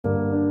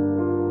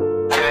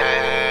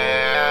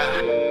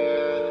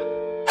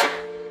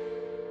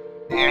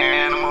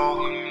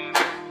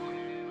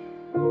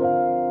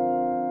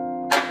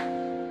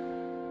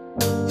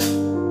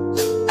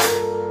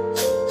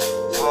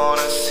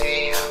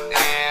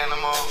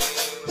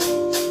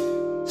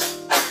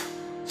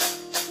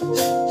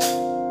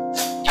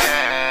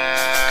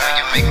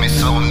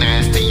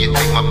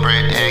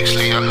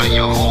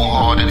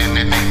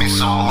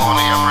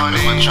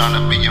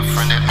tryna be your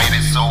friend, that made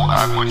it so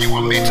awkward. You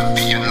were made to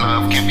be in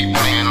love, can't be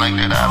playing like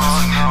that.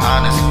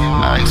 Honestly,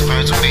 my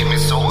experience made me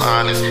so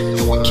honest.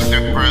 You would keep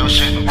it real,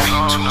 shouldn't be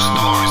two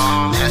stories.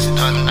 That's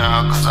done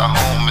now, cause our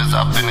home is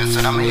our business,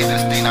 and I'm here to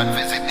stay, not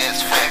visit.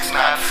 It's facts,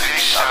 not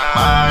fiction.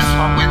 My eyes,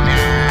 my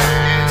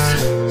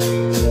witness.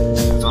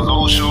 Those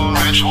ocean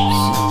rituals,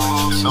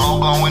 it's all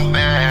going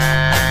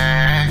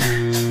back.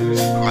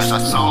 Rest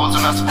our souls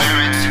and our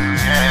spirits.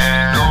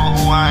 Yeah, know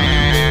who I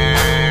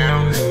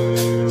am.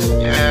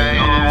 Yeah,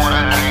 know what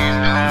I can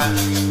do.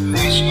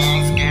 Think she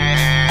ain't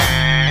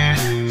scared.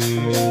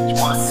 She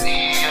wanna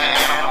see an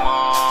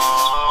animal.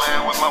 Swear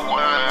with my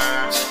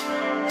words.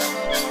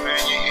 Just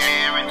bring your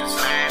ear and just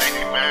let it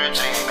emerge.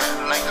 Ain't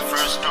nothing like the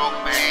first stroke,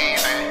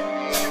 baby.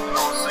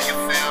 So you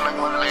feel like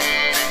my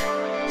lady.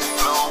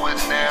 Slow and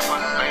never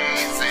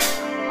lazy.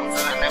 I'm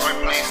feeling every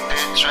place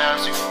that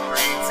drives you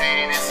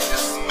crazy. This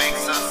just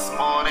makes us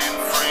more than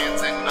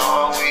friends, and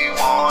all we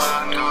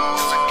wanna do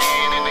is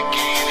again and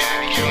again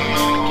and again. You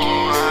know who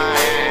I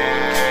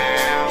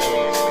am.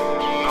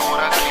 You know what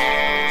I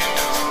can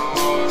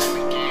do.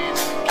 Again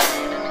and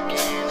again and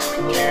again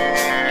and again.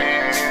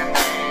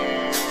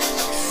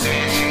 She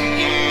said she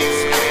ain't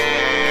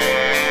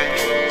scared.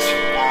 She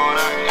want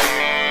an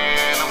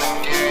animal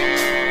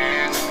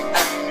again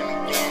and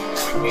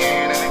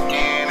again and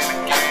again.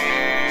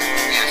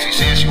 Yeah, she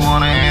said she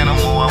want an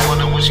animal. I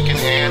wonder what she can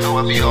handle. I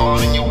be all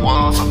in your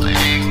walls, up the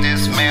eggs,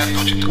 this man.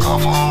 Thought you took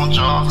off her own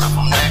jaws, left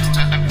them next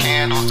to the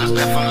candles. There's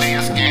definitely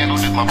a scandal.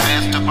 Did my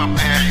best to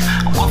prepare you.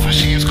 A wolf in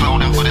sheep's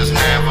clothing, but it's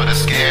never to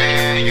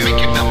scare you.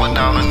 Make you double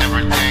down on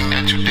everything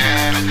that you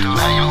dare to do.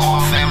 Now your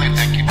whole family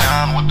think you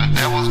down what the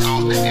devils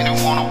do. They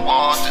don't wanna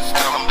war, just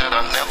tell them that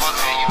I never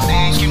do. You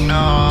think you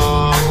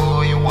know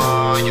who you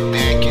are, you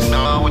think you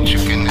know what you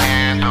can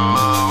handle.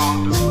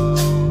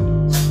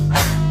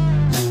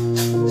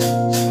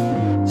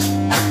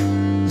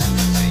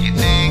 You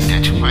think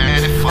that you're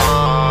ready for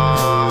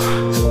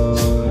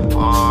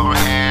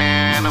an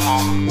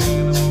animal.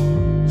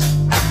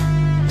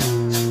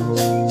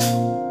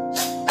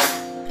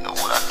 You know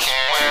what I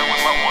can wear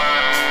with my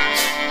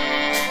words.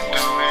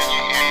 Just bring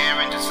your ear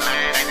and just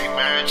let it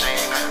emerge.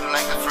 Ain't nothing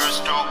like the first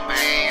stroke,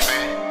 baby.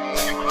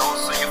 You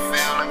closer, you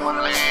feel like my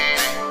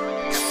lady.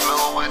 You're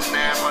slow but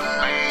never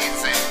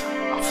lazy.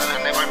 I'm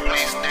feeling every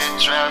place that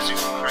drives you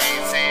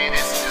crazy.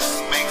 This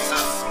just makes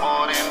us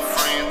more than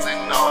friends,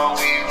 and all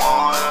we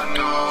wanna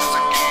do is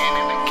again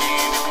and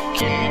again and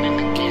again and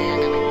again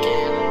and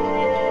again.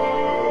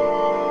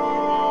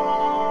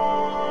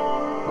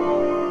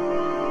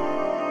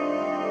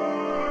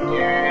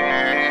 Yeah.